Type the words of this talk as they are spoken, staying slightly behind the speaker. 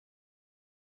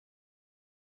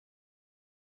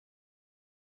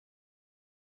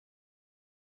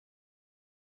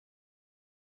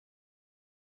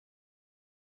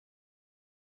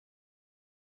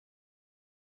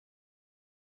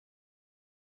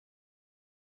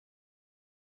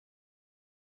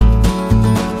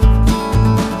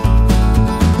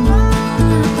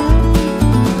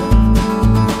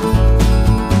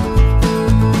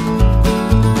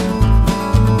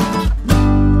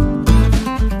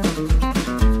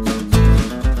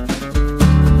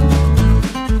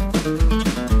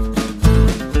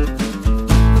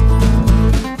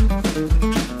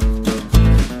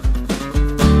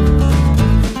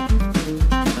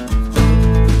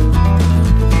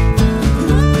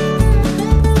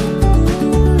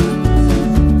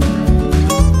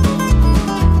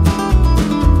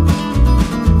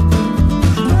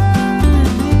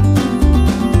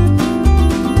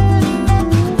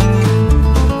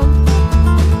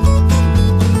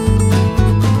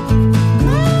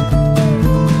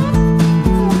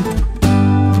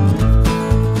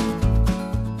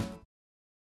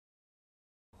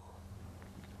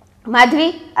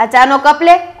માધવી, આ ચાનો કપ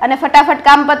લે અને ફટાફટ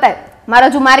કામ પતાય. મારે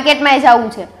હજુ માર્કેટમાં જવું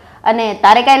છે. અને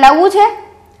તારે કાંઈ લાવવું છે?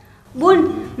 બુન,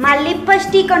 માર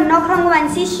લિપસ્ટિક અને નખ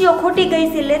રંગવાની શીશીઓ ખોટી ગઈ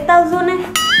છે, લેતા આવજો ને.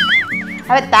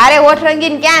 હવે તારે હોઠ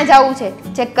રંગીને ક્યાં જવું છે?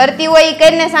 જે કરતી હોય એ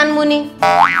કરીને સાનમુની.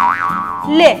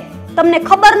 લે, તમને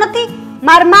ખબર નથી?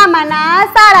 મારા મામાના,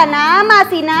 સાળાના,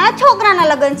 માસીના છોકરાના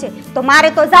લગ્ન છે, તો મારે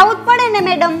તો જવું જ પડે ને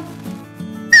મેડમ.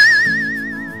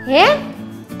 હે?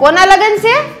 કોના લગ્ન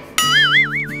છે?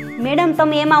 મેડમ,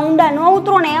 તમે એમાં ઊંડા ન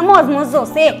ઉતરો ને એમ જ મજો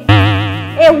છે.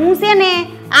 એ હું છે ને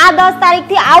આ 10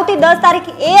 તારીખથી આવતી 10 તારીખ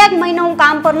 1 મહિનો હું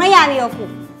કામ પર નહીં આવી શકું.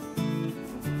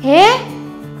 હે?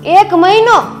 1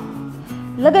 મહિનો?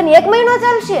 લગન 1 મહિનો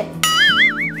ચાલશે?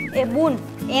 એ બુન,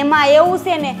 એમાં એવું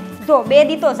છે ને, જો 2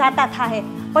 દી તો જાતા થાહે,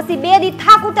 પછી 2 દી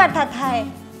થાક ઉતારતા થાહે,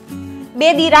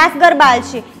 2 દી રાસ ગરબા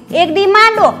હાલશે, 1 દી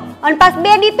માંડો અને પાછ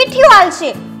 2 દી પીઠિયો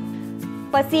હાલશે,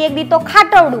 પછી 1 દી તો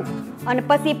ખાટવડું અને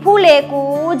પછી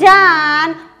ફૂલેકું, જાન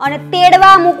અને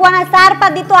તેડવા મૂકવાના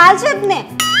 4-5 દી તો હાલશે જ ને.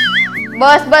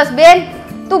 બસ બસ બેન,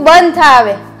 તું બંધ થા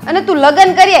હવે અને તું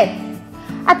લગન કરીએ.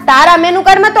 આ તારા મેનુ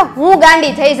કાર્ડમાં તો હું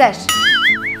ગાંડી થઈ જઈશ.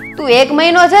 તું 1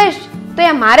 મહિનો જઈશ તો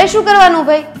એ મારે શું કરવાનું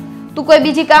ભાઈ? તું કોઈ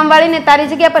બીજી કામવાળીને તારી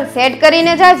જગ્યા પર સેટ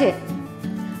કરીને જાજે.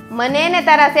 મને ને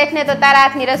તારા શેઠને તો તારા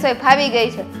હાથની રસોઈ ફાવી ગઈ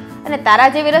છે અને તારા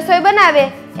જેવી રસોઈ બનાવે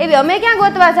એવી અમે ક્યાં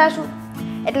ગોતવા જાશું?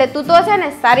 એટલે તું તો છે ને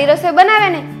સારી રસોઈ બનાવે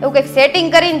ને એવું કંઈક સેટિંગ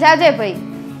કરીને જાજે ભાઈ.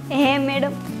 હે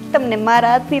મેડમ, તમને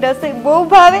મારા હાથની રસોઈ બહુ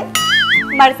ભાવે?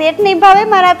 મારા શેઠ નહીં ભાવે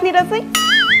મારા હાથની રસોઈ?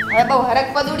 હવે બહુ હરક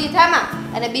પદુડી થામાં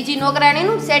અને બીજી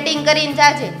નોકરાણીનું સેટિંગ કરીને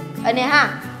જાજે. અને હા,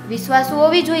 વિશ્વાસુ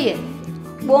હોવી જોઈએ.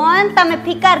 બોન, તમે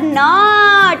ફિકર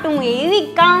નટ, હું એવી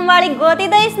કામવાળી ગોતી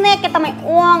દઈશ ને કે તમે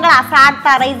ઓંગળા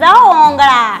સાડતા રહી જાઓ.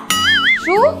 ઓંગળા.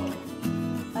 શું?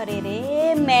 અરે રે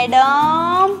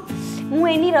મેડમ, હું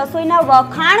એની રસોઈના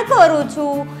વખાણ કરું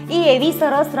છું. એ એવી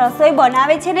સરસ રસોઈ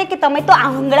બનાવે છે ને કે તમે તો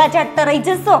આંગળા ચાટતા રહી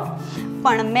જશો.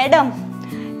 પણ મેડમ,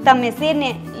 તમે છે ને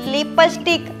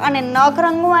લિપસ્ટિક અને નખ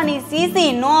રંગવાની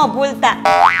શીશી ન ભૂલતા.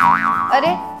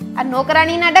 અરે, આ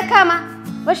નોકરાણીના ડખામાં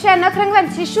વર્ષે આ નખ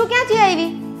રંગવાની શીશી ક્યાંથી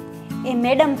આવી? એ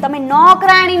મેડમ, તમે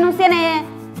નોકરાણીનું છે ને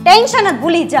ટેન્શન જ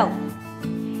ભૂલી જાઓ.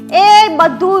 એ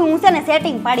બધું હું છે ને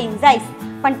સેટિંગ પાડીને જઈશ,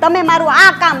 પણ તમે મારું આ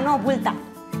કામ ન ભૂલતા.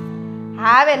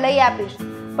 હા, હવે લઈ આપીશ,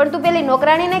 પણ તું પેલી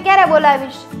નોકરાણીને ક્યારે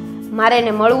બોલાવીશ? મારે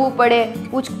એને મળવું પડે,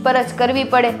 પૂછપરછ કરવી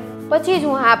પડે, પછી જ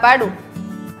હું હા પાડું.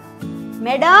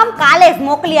 મેડમ, કાલે જ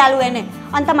મોકલી આલું એને,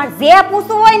 અને તમારે જે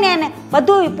પૂછવું હોય ને એને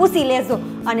બધું પૂછી લેજો.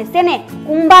 અને છે ને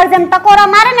કુંભાર જેમ ટકોરા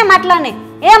મારે ને માટલાને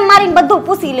એમ મારીને બધું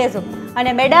પૂછી લેજો.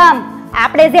 અને મેડમ,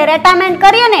 આપણે જે રેટામેન્ટ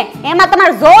કરીએ ને એમાં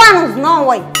તમારે જોવાનું જ ન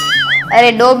હોય.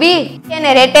 અરે ડોબી, એને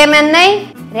રેટેમેન્ટ નહીં,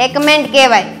 રેકમેન્ડ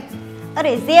કહેવાય.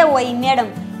 અરે જે હોય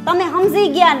મેડમ, તમે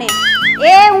સમજી ગયા ને.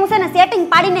 એ હું છે ને સેટિંગ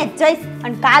પાડીને જ જઈશ,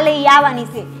 અને કાલે ઈ આવવાની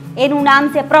છે. એનું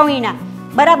નામ છે પ્રવીણા.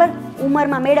 બરાબર,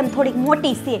 ઉંમરમાં મેડમ થોડીક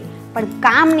મોટી છે, પણ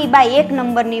કામની બાઈ 1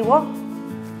 નંબરની હો.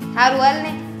 સારું હાલ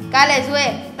ને, કાલે જોઈએ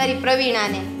તારી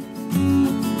પ્રવીણાને.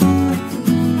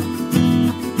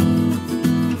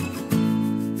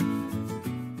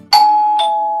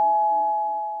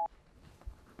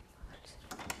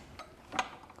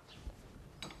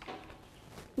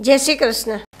 જય શ્રી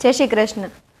કૃષ્ણ. જય શ્રી કૃષ્ણ.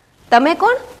 તમે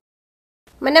કોણ?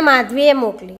 મને માધવીએ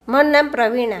મોકલી. મારું નામ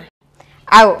પ્રવીણા.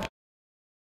 આવો.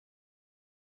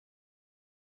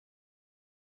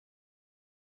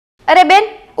 અરે બેન,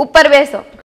 ઉપર બેસો.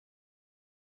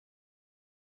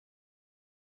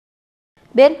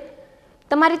 બેન,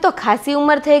 તમારી તો ખાસી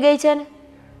ઉંમર થઈ ગઈ છે ને,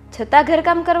 છતાં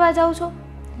ઘરકામ કરવા જાવ છો?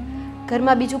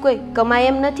 ઘરમાં બીજું કોઈ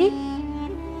કમાય એમ નથી?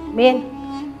 બેન,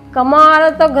 કમાવાળો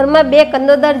તો ઘરમાં 2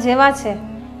 કંદોદર જેવા છે,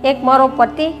 એક મારો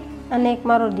પતિ અને એક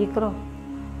મારો દીકરો.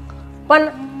 પણ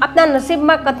આપણા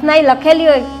નસીબમાં કથનાઈ લખેલી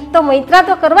હોય તો મૈત્રા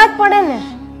તો કરવા જ પડે ને.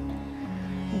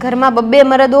 ઘરમાં 2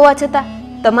 મરદ હોવા છતાં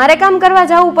તમારે કામ કરવા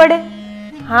જવું પડે?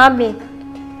 હા બેન,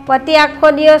 પતિ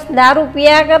આખો દિવસ દારૂ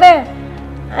પીયા કરે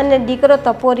અને દીકરો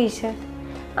તપોરી છે.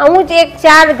 હું જ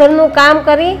 1-4 ઘરનું કામ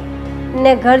કરી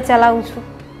ને ઘર ચલાવું છું.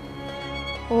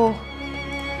 ઓહ,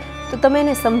 તો તમે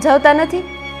એને સમજાવતા નથી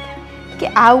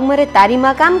કે આ ઉંમરે તારી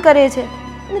માં કામ કરે છે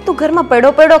અને તું ઘરમાં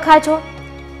પડો ખા છો?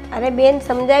 અરે બેન,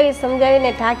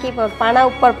 સમજાવીને ઠાકી પર પાણા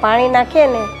ઉપર પાણી નાખે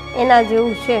ને એના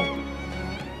જેવું છે.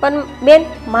 પણ બેન,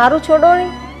 મારું છોડો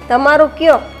નહીં, તમારું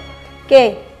કયો કે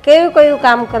કયું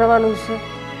કામ કરવાનું છે?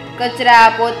 કચરા,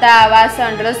 પોતા,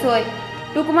 વાસણ, રસોઈ,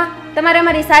 ટૂંકમાં તમારે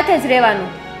અમારી સાથે જ રહેવાનું.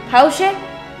 ફાવશે?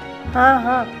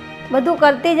 હા, બધું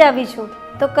કરતી જ આવી છું,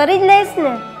 તો કરી જ લઈશ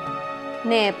ને.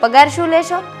 ને પગાર શું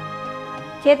લેશો?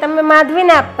 જે તમે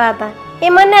માધવીને આપતા હતા એ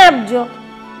મને આપજો.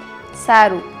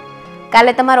 સારું,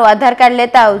 કાલે તમારું આધાર કાર્ડ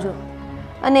લેતા આવજો.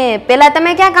 અને પેલા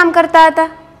તમે ક્યાં કામ કરતા હતા?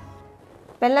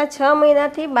 પહેલા 6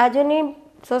 મહિનાથી બાજુની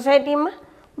સોસાયટીમાં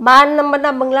 12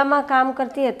 નંબરના બંગલામાં કામ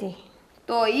કરતી હતી.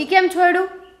 તો ઈ કેમ છોડ્યું?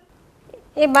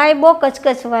 એ બાઈ બહુ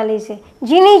કચકચવાળી છે,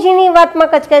 ઝીણી ઝીણી વાતમાં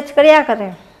કચકચ કર્યા કરે.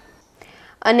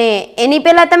 અને એની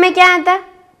પહેલા તમે ક્યાં હતા?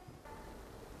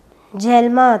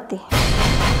 જેલમાં હતી.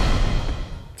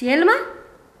 જેલમાં?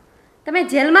 તમે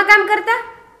જેલમાં કામ કરતા?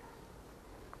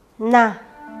 ના,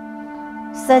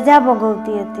 સજા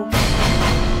ભોગવતી હતી.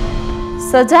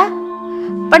 સજા?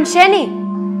 પણ શેની?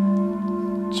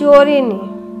 ચોરીની.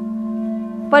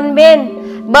 પણ બેન,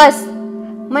 બસ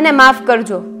મને માફ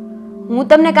કરજો, હું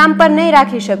તમને કામ પર નહીં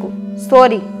રાખી શકું.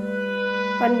 સોરી.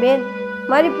 પણ બેન,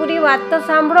 મારી પૂરી વાત તો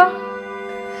સાંભળો.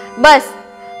 બસ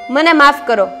મને માફ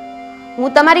કરો,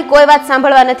 હું તમારી કોઈ વાત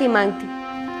સાંભળવા નથી માંગતી.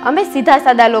 અમે સીધા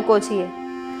સાદા લોકો છીએ,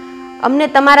 અમને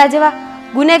તમારા જેવા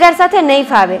ગુનેગાર સાથે નહીં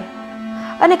ફાવે.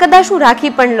 અને કદાચ હું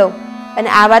રાખી પણ લઉં અને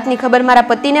આ વાતની ખબર મારા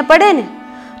પતિને પડે ને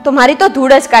તો મારી તો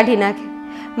ધૂળ જ કાઢી નાખે.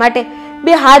 માટે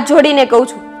 2 હાથ જોડીને કહું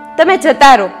છું, તમે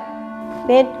જતા રહો.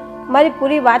 બેન, મારી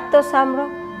પૂરી વાત તો સાંભળો,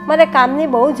 મારે કામની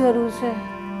બહુ જરૂર છે.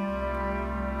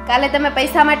 કાલે તમે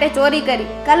પૈસા માટે ચોરી કરી,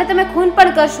 કાલે તમે ખૂન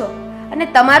પણ કરશો. અને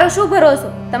તમારો શું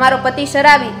ભરોસો? તમારો પતિ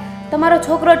શરાબી, તમારો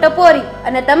છોકરો ટપોરી,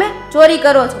 અને તમે ચોરી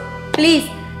કરો છો.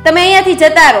 પ્લીઝ તમે અહીંયાથી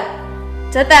જતા રહો,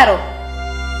 જતા રહો.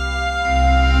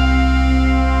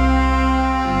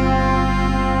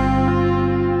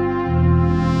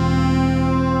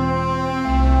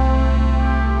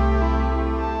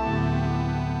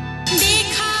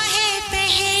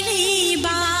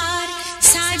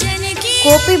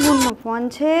 ગોપીબુનનો ફોન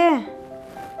છે.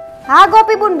 હા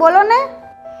ગોપીબુન, બોલો ને.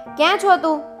 ક્યાં છો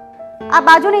તું? આ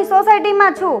બાજુની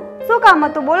સોસાયટીમાં છું. શું કામ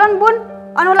હતું? બોલો ને બુન.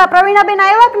 અને ઓલા પ્રવીણાબેન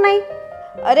આવ્યા કે નહીં?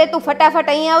 અરે તું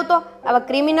ફટાફટ અહીંયા આવતો. આવા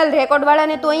ક્રિમિનલ રેકોર્ડ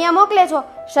વાળાને તું અહીંયા મોકલે છો,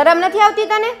 શરમ નથી આવતી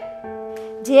તને?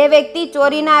 જે વ્યક્તિ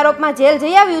ચોરીના આરોપમાં જેલ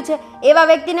જઈ આવ્યું છે એવા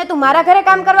વ્યક્તિને તું મારા ઘરે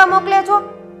કામ કરવા મોકલે છો?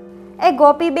 એ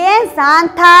ગોપીબેન,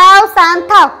 શાંત થાવ, શાંત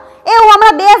થાવ. એ હું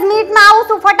હમણાં 2 મિનિટમાં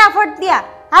આવું છું, ફટાફટ ત્યાં.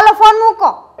 હાલો ફોન મૂકો.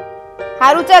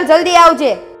 હારું, ચાલ જલ્દી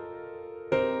આવજે.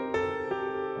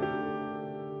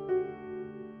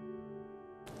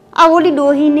 આ ઓલી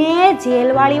ડોહીને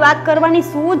જેલવાળી વાત કરવાની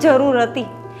શું જરૂર હતી?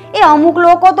 એ અમુક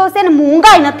લોકો તો છે ને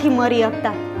મૂંગાઈ નથી મરી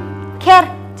શકતા. ખેર,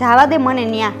 જવા દે મને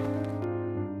ન્યા.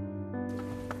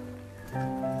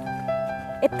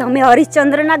 એ તમે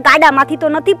હરિશ્ચંદ્રના ગાડામાંથી તો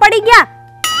નથી પડી ગયા?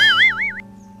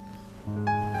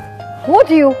 શું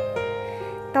થયું?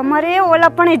 તમારે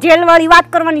ઓલા પણ જેલવાળી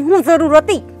વાત કરવાની શું જરૂર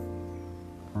હતી?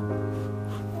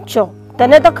 જો,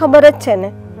 તને તો ખબર જ છે ને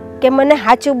કે મને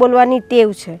સાચું બોલવાની ટેવ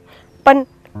છે, પણ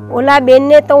ઓલા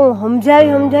બેનને તો હું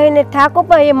સમજાવીને થાકો,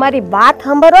 પણ એ મારી વાત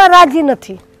સાંભળવા રાજી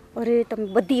નથી. અરે તમે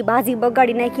બધી બાજી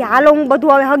બગાડી નાખી. હાલો હું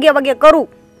બધું હવે હગે વગે કરું.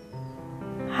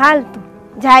 હાલ તું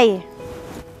જાય.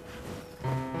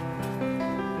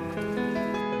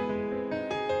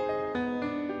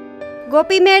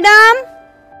 ગોપી મેડમ,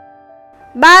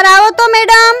 બહાર આવો તો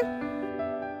મેડમ.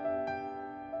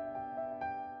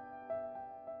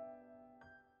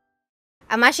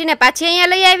 આ માસીને પાછી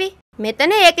અહીંયા લઈ આવી? મેં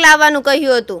તને એકલા આવવાનું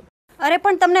કહ્યું હતું. અરે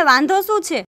પણ તમને વાંધો શું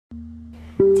છે?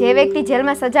 જે વ્યક્તિ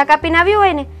જેલમાં સજા કાપીને આવ્યું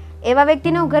હોય ને એવા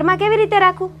વ્યક્તિને હું ઘરમાં કેવી રીતે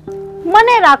રાખું?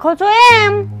 મને રાખો છો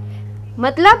એમ?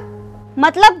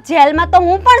 મતલબ જેલમાં તો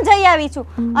હું પણ જઈ આવી છું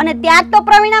અને ત્યાં જ તો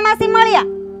પ્રવીણા માસી મળ્યા.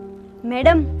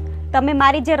 મેડમ, તમે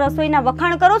મારી જે રસોઈના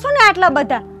વખાણ કરો છો ને આટલા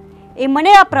બધા, એ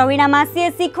મને આ પ્રવીણા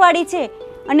માસીએ શીખવાડી છે,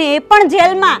 અને એ પણ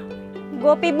જેલમાં.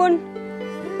 ગોપીબુન,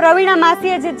 પ્રવીણા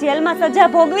માસીએ જે જેલમાં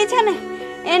સજા ભોગવી છે ને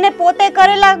એને પોતે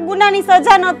કરેલા ગુનાની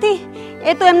સજા નથી,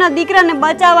 એ તો એમના દીકરાને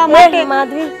બચાવવા માટે.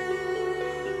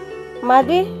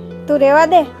 માધવી, તું રહેવા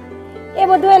દે, એ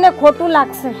બધું એને ખોટું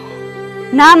લાગશે.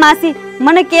 ના માસી,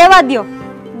 મને કહેવા દ્યો.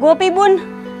 ગોપીબુન,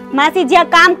 માસી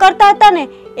જ્યાં કામ કરતા હતા ને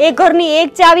એ ઘરની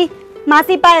એક ચાવી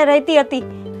માસી પાસે રહેતી હતી.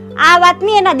 આ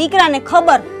વાતની એના દીકરાને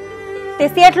ખબર. તે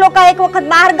શેઠ લોકો એક વખત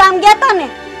બહાર ગામ ગયા હતા ને,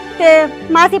 તે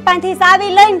માસી પાસેથી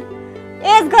ચાવી લઈને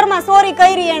એ જ ઘરમાં ચોરી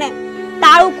કરી. એને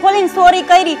તાળું ખોલીને ચોરી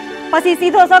કરી. પછી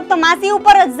સીધો શબ્દ માસી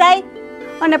ઉપર જ જાય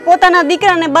અને પોતાના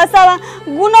દીકરાને બસાવવા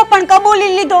ગુનો પણ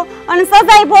કબૂલી લીધો અને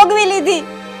સજાઈ ભોગવી લીધી.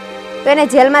 તો એને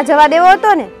જેલમાં જવા દેવો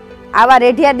હતો ને? આવા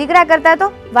રેઢિયા દીકરા કરતા તો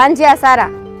વાંજ્યા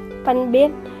સારા. પણ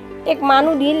બેન, એક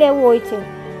માનું દિલ એવું હોય છે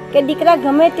કે દીકરા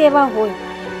ગમે તેવા હોય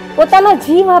પોતાનો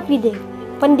જીવ આપી દે,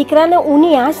 પણ દીકરાને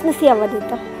ઊની આંચ નથી આવવા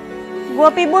દેતા.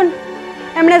 ગોપીબુન,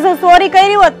 એમણે જો ચોરી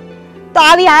કરી હોત તો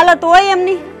આવી હાલત હોય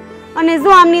એમની, અને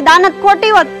જો આમની દાનત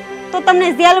ખોટી હોત તો તમને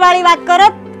જેલવાળી વાત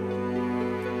કરત.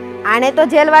 આને તો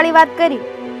જેલવાળી વાત કરી,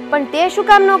 પણ તે શું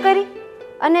કામ ન કરી?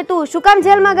 અને તું શું કામ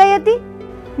જેલમાં ગઈ હતી?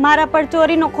 મારા પર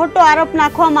ચોરીનો ખોટો આરોપ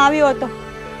નાખવામાં આવ્યો હતો.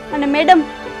 અને મેડમ,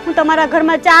 હું તમારા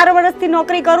ઘરમાં 4 વર્ષથી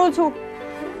નોકરી કરું છું,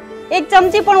 એક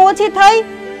ચમચી પણ ઓછી થઈ.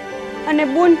 અને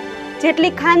બુન,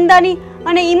 જેટલી ખાનદાની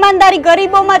અને ઈમાનદારી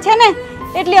ગરીબોમાં છે ને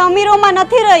એટલી અમીરોમાં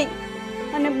નથી રહી.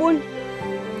 અને બુન,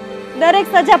 દરેક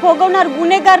સજા ભોગવનાર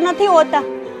ગુનેગાર નથી હોતા,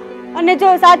 અને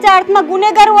જો સાચા અર્થમાં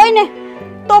ગુનેગાર હોય ને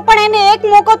તો પણ એને એક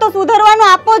મોકો તો સુધરવાનો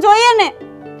આપવો જોઈએ ને.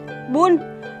 બુન,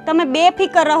 તમે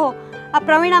બેફિકર રહો. આ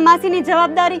પ્રવીણા માસીની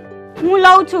જવાબદારી હું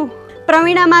લઉં છું.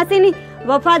 પ્રવીણા માસીની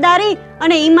વફાદારી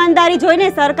અને ઈમાનદારી જોઈને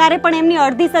સરકારે પણ એમની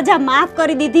અડધી સજા માફ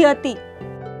કરી દીધી હતી.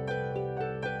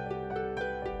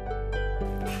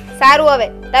 સારું, હવે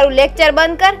તારું લેક્ચર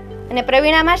બંધ કર અને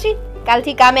પ્રવીણા માસી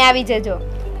કાલથી કામે આવી જજો.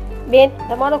 બેન,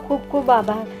 તમારો ખૂબ ખૂબ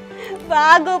આભાર.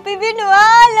 વાહ ગોપી બેન,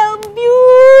 વાહ, લવ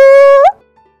યુ.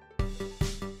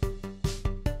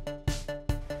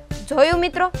 જોયું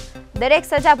મિત્રો, દરેક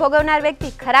સજા ભોગવનાર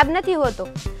વ્યક્તિ ખરાબ નથી હોતો.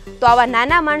 તો આવા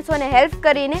નાના માણસોને હેલ્પ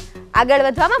કરીને આગળ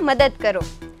વધવામાં મદદ કરો.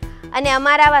 અને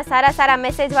અમારા આવા સારા સારા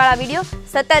મેસેજવાળા વિડીયો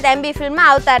સતત MB ફિલ્મમાં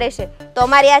આવતા રહેશે. તો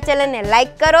અમારી આ ચેનલને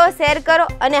લાઈક કરો, શેર કરો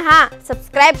અને હા,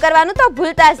 સબસ્ક્રાઇબ કરવાનું તો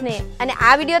ભૂલતા જ નહીં. અને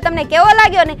આ વિડીયો તમને કેવો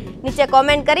લાગ્યો ને નીચે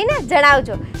કોમેન્ટ કરીને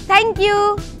જણાવજો. Thank you.